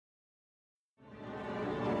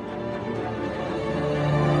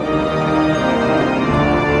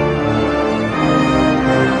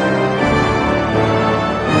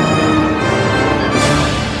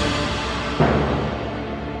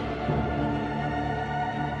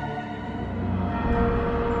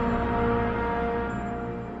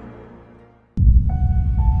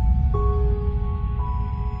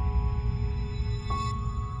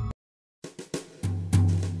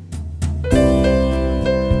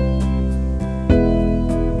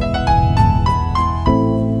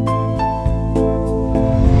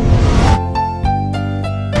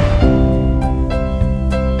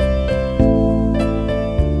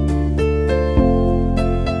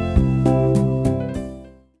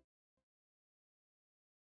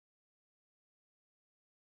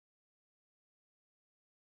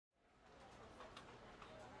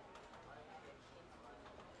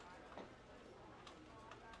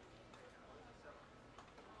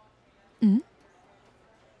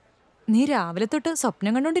നീ രാവിലെ തൊട്ട്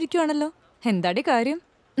സ്വപ്നം കണ്ടോണ്ടിരിക്കുവാണല്ലോ. എന്താടി കാര്യം?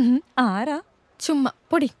 ആരാ? ചുമ്മാ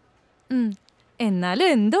പൊടി. എന്നാലും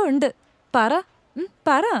എന്തോ ഉണ്ട്. പറ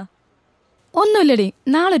പറ. ഒന്നുമില്ലടി,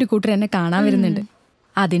 നാളൊരു കൂട്ടർ എന്നെ കാണാൻ വരുന്നുണ്ട്.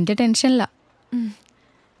 അതിന്റെ ടെൻഷനില്ല.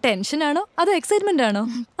 ടെൻഷനാണോ അതോ എക്സൈറ്റ്മെന്റ് ആണോ?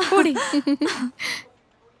 പൊടി.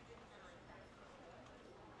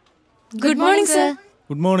 Good morning sir.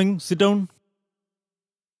 Good morning. Sit down.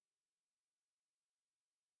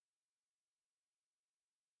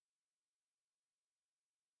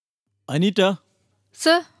 Aneeta.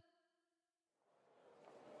 Sir.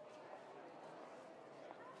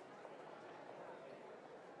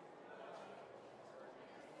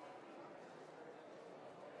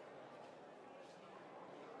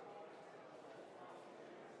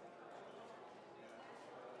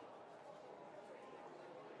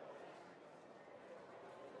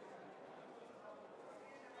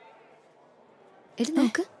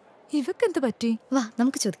 നോക്ക്, ഇവക്കെന്ത് പറ്റി? വാ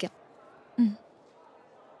നമുക്ക് ചോദിക്കാം.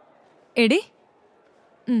 എടി,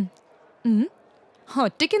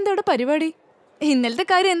 ഒറ്റയ്ക്ക് എന്തോടെ പരിപാടി? ഇന്നലത്തെ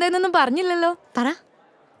കാര്യം എന്തായെന്നൊന്നും പറഞ്ഞില്ലല്ലോ. പറ.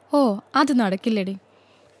 ഓ, അത് നടക്കില്ലടി.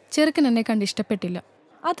 ചെറുക്കൻ എന്നെ കണ്ട് ഇഷ്ടപ്പെട്ടില്ല.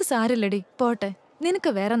 അത് സാരല്ലടി, പോട്ടെ.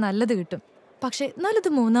 നിനക്ക് വേറെ നല്ലത് കിട്ടും. പക്ഷെ നല്ലത്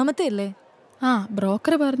മൂന്നാമത്തെ അല്ലേ?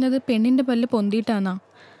 ബ്രോക്കർ പറഞ്ഞത് പെണ്ണിന്റെ പല്ല് പൊന്തിയിട്ടാന്നാ.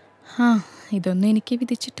 ഇതൊന്നും എനിക്ക്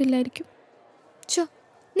വിധിച്ചിട്ടില്ലായിരിക്കും.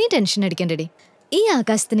 നീ ടെൻഷൻ അടിക്കണ്ടടി. ഈ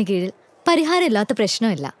ആകാശത്തിന് കീഴിൽ പരിഹാരമില്ലാത്ത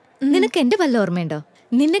പ്രശ്നമില്ല. നിനക്ക് എന്റെ പല്ല് ഓർമ്മയുണ്ടോ?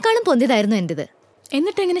 നിന്നെക്കാളും പൊന്തിയതായിരുന്നു എന്റേത്.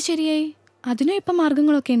 എന്നിട്ട് എങ്ങനെ ശരിയായി? അതിനും ഇപ്പൊ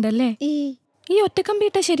മാർഗങ്ങളൊക്കെ ഉണ്ടല്ലേ? ഈ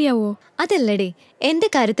ഒറ്റക്കമ്പിയിട്ട ശരിയാവോ? അതല്ലടി, എന്റെ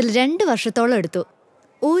കാര്യത്തിൽ 2 വർഷത്തോളം എടുത്തു.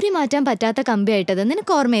 ഊരി മാറ്റാൻ പറ്റാത്ത കമ്പിയായിട്ടത്.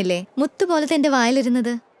 നിനക്ക് ഓർമ്മയില്ലേ? മുത്തുപോലത്തെ എന്റെ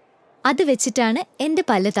വായിലിരുന്നത്. അത് വെച്ചിട്ടാണ് എന്റെ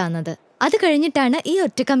പല്ല് താന്നത്. അത് കഴിഞ്ഞിട്ടാണ് ഈ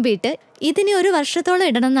ഒറ്റക്കമ്പിയിട്ട് ഇതിനെ 1 വർഷത്തോളം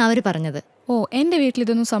ഇടണമെന്ന് അവര് പറഞ്ഞത്. എന്റെ വീട്ടിൽ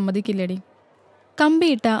ഇതൊന്നും സമ്മതിക്കില്ലടി.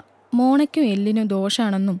 കമ്പിയിട്ട മോണയ്ക്കും എല്ലിനും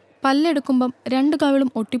ദോഷാണെന്നും പല്ലെടുക്കുമ്പം 2 കവിളും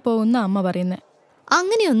ഒട്ടിപ്പോകുന്ന അമ്മ പറയുന്നേ.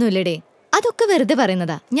 അങ്ങനെയൊന്നുമില്ലടേ, അതൊക്കെ വെറുതെ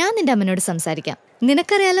പറയുന്നതാ. ഞാൻ നിന്റെ അമ്മനോട് സംസാരിക്കാം.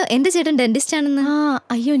 നിനക്കറിയാലോ എന്റെ ചേട്ടൻ ഡെന്റിസ്റ്റ് ആണെന്ന്.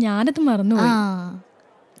 അയ്യോ, ഞാനത് മറന്നുപോയി.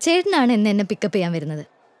 ചേട്ടനാണ് എന്നെ പിക്കപ്പ് ചെയ്യാൻ വരുന്നത്.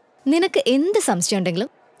 നിനക്ക് എന്ത് സംശയം ഉണ്ടെങ്കിലും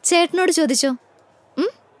ചേട്ടനോട് ചോദിച്ചോ.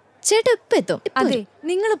 ചേട്ടൻ ഇപ്പൊ എത്തും. അതെ,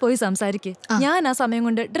 നിങ്ങൾ പോയി സംസാരിക്കേ. ഞാൻ ആ സമയം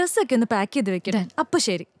കൊണ്ട് ഡ്രസ്സൊക്കെ ഒന്ന് പാക്ക് ചെയ്ത് വെക്കട്ടെ. അപ്പൊ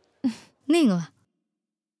ശരി, നീങ്ങുവാ.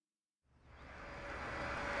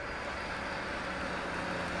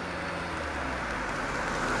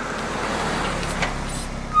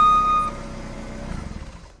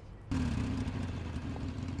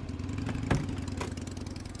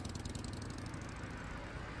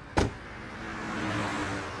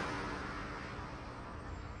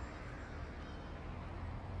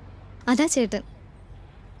 അതാ ചേട്ടൻ.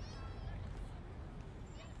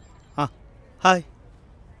 ഹായ്.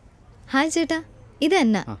 ഹായ് ചേട്ടാ, ഇത്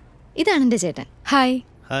എന്നാ? ഇതാണ് എന്റെ ചേട്ടൻ. ഹായ്.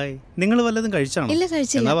 ഹായ്. നിങ്ങൾ വല്ലതും കഴിച്ചാണോ? ഇല്ല,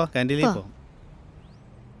 കഴിച്ചില്ല. ക്യാൻറ്റീനിലേക്ക് പോ.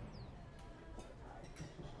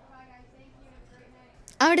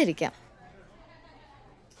 അവിടെ ഇരിക്കാം.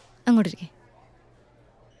 അങ്ങോട്ടിരിക്കേ.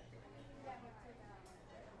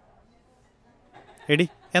 എടി,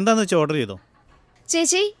 എന്താന്ന് വെച്ചാൽ ഓർഡർ ചെയ്തോ?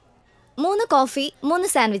 ചേച്ചി, 3 കോഫി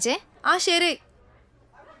 3 സാൻഡ്വിച്ച്. ശരി.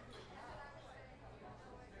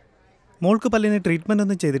 മോൾക്ക് പല്ലിന് ട്രീറ്റ്മെന്റ്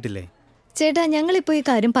ഒന്നും ചെയ്തിട്ടില്ലേ? ചേട്ടാ, ഞങ്ങളിപ്പോൾ ഈ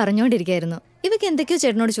കാര്യം പറഞ്ഞുകൊണ്ടിരിക്കുകയായിരുന്നു. ഇവയ്ക്ക് എന്തൊക്കെയോ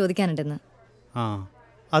ചേട്ടനോട് ചോദിക്കാനുണ്ടെന്ന്.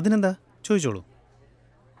 അതിനെന്താ, ചോദിച്ചോളൂ.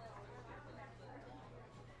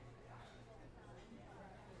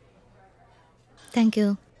 Thank you.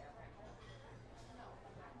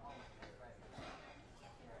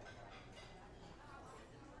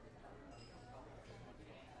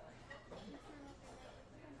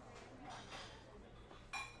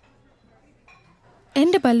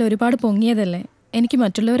 എന്റെ പല്ല് ഒരുപാട് പൊങ്ങിയതല്ലേ. എനിക്ക്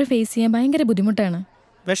മറ്റുള്ളവരെ ഫേസ് ചെയ്യാൻ ഭയങ്കര ബുദ്ധിമുട്ടാണ്.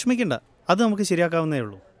 വിഷമിക്കണ്ട, അത് നമുക്ക് ശരിയാക്കാവുന്നേ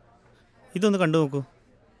ഉള്ളൂ. ഇതൊന്ന് കണ്ടു നോക്കൂ.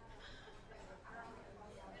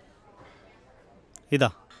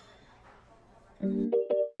 ഇതാ.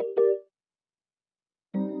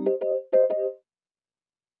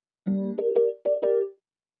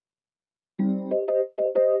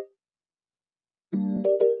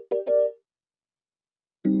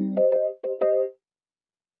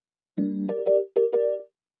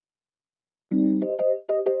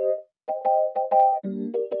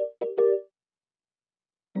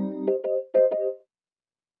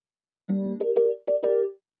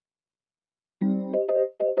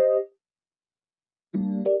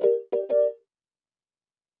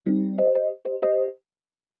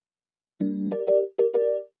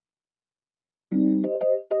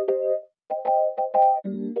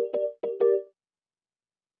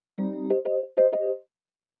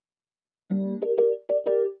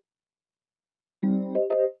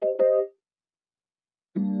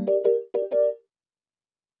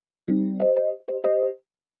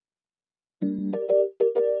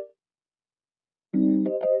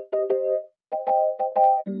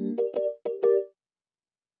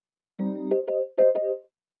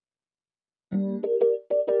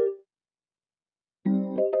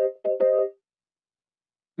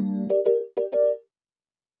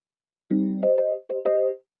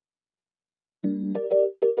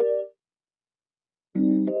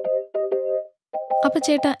 അപ്പൊ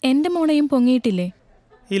ചേട്ടാ എൻ്റെ മോണയും പൊങ്ങിയിട്ടില്ലേ?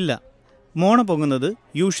 ഇല്ല, മോണ പൊങ്ങുന്നത്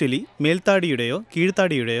യൂഷ്വലി മേൽത്താടിയുടെയോ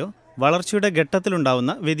കീഴ്ത്താടിയുടെയോ വളർച്ചയുടെ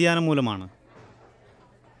ഘട്ടത്തിലുണ്ടാവുന്ന വ്യതിയാനം മൂലമാണ്.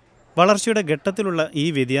 വളർച്ചയുടെ ഘട്ടത്തിലുള്ള ഈ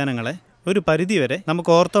വ്യതിയാനങ്ങളെ ഒരു പരിധിവരെ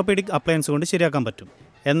നമുക്ക് ഓർത്തോപീഡിക് അപ്ലയൻസ് കൊണ്ട് ശരിയാക്കാൻ പറ്റും.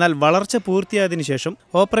 എന്നാൽ വളർച്ച പൂർത്തിയായതിനു ശേഷം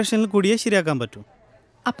ഓപ്പറേഷനിൽ കൂടിയേ ശരിയാക്കാൻ പറ്റും.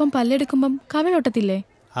 അപ്പം പല്ലെടുക്കുമ്പം കവിളൊട്ടത്തില്ലേ?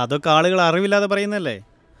 അതൊക്കെ ആളുകൾ അറിവില്ലാതെ പറയുന്നല്ലേ.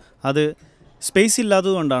 അത് സ്പേസ്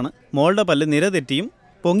ഇല്ലാത്തതുകൊണ്ടാണ് മോളുടെ പല്ല് നിര തെറ്റിയും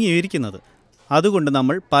പൊങ്ങിയിരിക്കുന്നത്. അതുകൊണ്ട്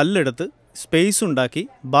നമ്മൾ പല്ലെടുത്ത് സ്പേസ് ഉണ്ടാക്കി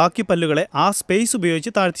ബാക്കി പല്ലുകളെ ആ സ്പേസ്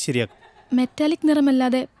ഉപയോഗിച്ച് താഴ്ത്തി ശരിയാക്കും. മെറ്റാലിക്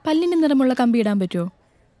നിറമല്ലാതെ പല്ലിൻ്റെ നിറമുള്ള കമ്പി ഇടാൻ പറ്റുമോ?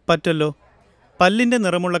 പറ്റുമല്ലോ. പല്ലിൻ്റെ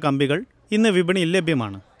നിറമുള്ള കമ്പികൾ ഇന്ന് വിപണിയിൽ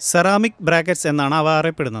ലഭ്യമാണ്. സെറാമിക് ബ്രാക്കറ്റ്സ് എന്നാണ് അവ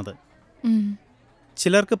അറിയപ്പെടുന്നത്.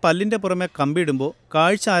 ചിലർക്ക് പല്ലിൻ്റെ പുറമെ കമ്പിയിടുമ്പോൾ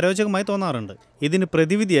കാഴ്ച അരോചകമായി തോന്നാറുണ്ട്. ഇതിന്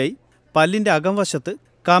പ്രതിവിധിയായി പല്ലിൻ്റെ അകംവശത്ത്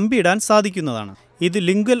കമ്പിയിടാൻ സാധിക്കുന്നതാണ്. ഇത്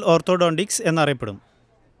ലിംഗ്വൽ ഓർത്തോഡോണ്ടിക്സ് എന്നറിയപ്പെടും.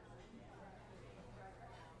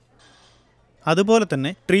 അതുപോലെ തന്നെ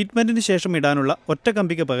ട്രീറ്റ്മെൻറ്റിന് ശേഷം ഇടാനുള്ള ഒറ്റ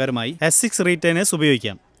കമ്പിക്ക് പകരമായി S6 റീറ്റൈനേഴ്സ്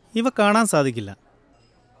ഉപയോഗിക്കാം. ഇവ കാണാൻ സാധിക്കില്ല.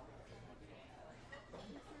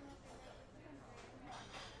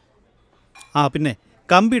 പിന്നെ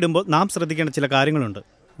കമ്പിയിടുമ്പോൾ നാം ശ്രദ്ധിക്കേണ്ട ചില കാര്യങ്ങളുണ്ട്.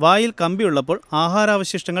 വായിൽ കമ്പിയുള്ളപ്പോൾ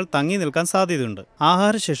ആഹാരാവശിഷ്ടങ്ങൾ തങ്ങി നിൽക്കാൻ സാധ്യതയുണ്ട്.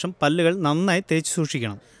 ആഹാരശേഷം പല്ലുകൾ നന്നായി തേച്ച്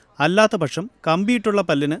സൂക്ഷിക്കണം. അല്ലാത്ത പക്ഷം കമ്പിയിട്ടുള്ള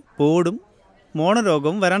പല്ലിന് പോടും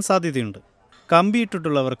മോണരോഗവും വരാൻ സാധ്യതയുണ്ട്.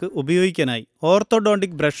 കമ്പിയിട്ടിട്ടുള്ളവർക്ക് ഉപയോഗിക്കാനായി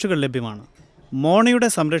ഓർത്തോഡോണ്ടിക് ബ്രഷുകൾ ലഭ്യമാണ്. മോണയുടെ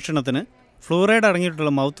സംരക്ഷണത്തിന് ഫ്ലൂറൈഡ്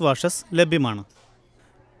അടങ്ങിയിട്ടുള്ള മൗത്ത് വാഷസ് ലഭ്യമാണ്.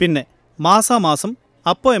 പിന്നെ മാസാമാസം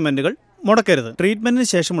അപ്പോയിൻമെൻറ്റുകൾ മുടക്കരുത്. ട്രീറ്റ്മെൻറ്റിന്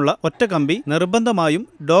ശേഷമുള്ള ഒറ്റ കമ്പി നിർബന്ധമായും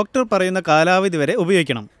ഡോക്ടർ പറയുന്ന കാലാവധി വരെ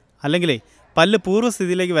ഉപയോഗിക്കണം. അല്ലെങ്കിലേ പല്ല്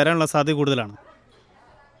പൂർവ്വസ്ഥിതിയിലേക്ക് വരാനുള്ള സാധ്യത കൂടുതലാണ്.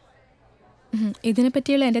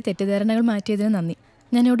 ഇതിനെപ്പറ്റിയുള്ള എൻ്റെ തെറ്റിദ്ധാരണകൾ മാറ്റിയതിന് നന്ദി.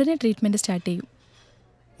 ഞാൻ ഉടനെ ട്രീറ്റ്മെൻറ്റ് സ്റ്റാർട്ട് ചെയ്യും.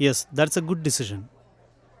 Yes, that's A good decision.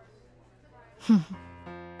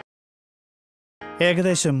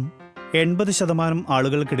 ഏകദേശം 80%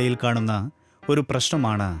 ആളുകൾക്കിടയിൽ കാണുന്ന ഒരു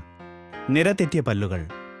പ്രശ്നമാണ് നിരതെറ്റിയ പല്ലുകൾ.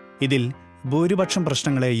 ഇതിൽ ഭൂരിപക്ഷം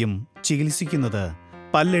പ്രശ്നങ്ങളെയും ചികിത്സിക്കുന്നത്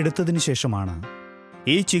പല്ലെടുത്തതിനു ശേഷമാണ്.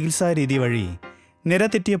 ഈ ചികിത്സാരീതി വഴി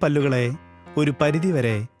നിരതെറ്റിയ പല്ലുകളെ ഒരു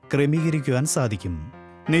പരിധിവരെ ക്രമീകരിക്കുവാൻ സാധിക്കും.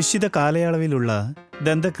 നിശ്ചിത കാലയളവിലുള്ള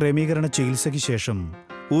ദന്തക്രമീകരണ ചികിത്സയ്ക്ക് ശേഷം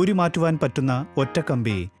ഊരിമാറ്റുവാൻ പറ്റുന്ന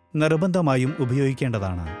ഒറ്റക്കമ്പി നിർബന്ധമായും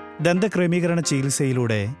ഉപയോഗിക്കേണ്ടതാണ്. ദന്തക്രമീകരണ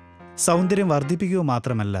ചികിത്സയിലൂടെ സൗന്ദര്യം വർദ്ധിപ്പിക്കുക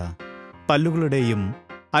മാത്രമല്ല, പല്ലുകളുടെയും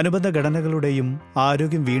അനുബന്ധ ഘടനകളുടെയും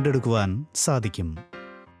ആരോഗ്യം വീണ്ടെടുക്കുവാൻ സാധിക്കും.